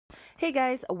Hey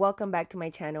guys, welcome back to my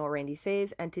channel Randee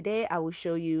Saves, and today I will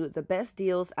show you the best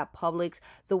deals at Publix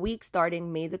the week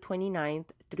starting May the 29th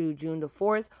through June the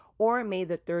 4th or May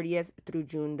the 30th through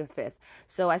June the 5th.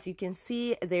 So as you can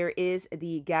see, there is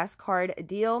the gas card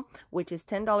deal, which is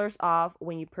 $10 off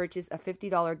when you purchase a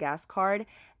 $50 gas card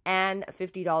and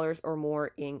 $50 or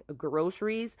more in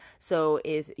groceries. So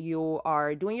if you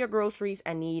are doing your groceries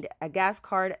and need a gas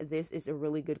card, this is a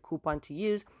really good coupon to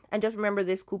use. And just remember,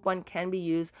 this coupon can be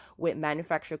used with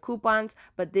manufacturer coupons,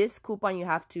 but this coupon you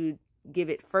have to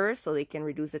give it first so they can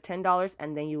reduce the $10,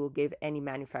 and then you will give any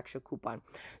manufacturer coupon.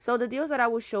 So the deals that I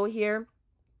will show here,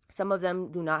 some of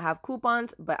them do not have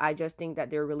coupons, but I just think that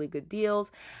they're really good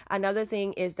deals. Another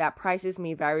thing is that prices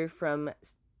may vary from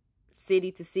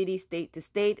city to city, state to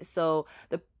state. So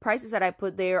the prices that I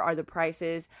put there are the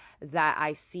prices that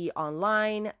I see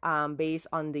online based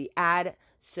on the ad.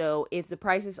 So if the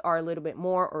prices are a little bit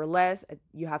more or less,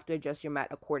 you have to adjust your mat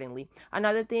accordingly.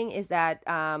 Another thing is that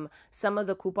some of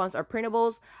the coupons are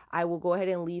printables. I will go ahead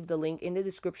and leave the link in the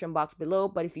description box below,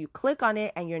 but if you click on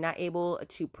it and you're not able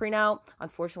to print out,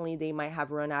 unfortunately they might have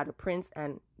run out of prints,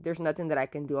 and there's nothing that I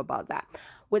can do about that.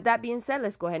 With that being said,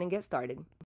 let's go ahead and get started.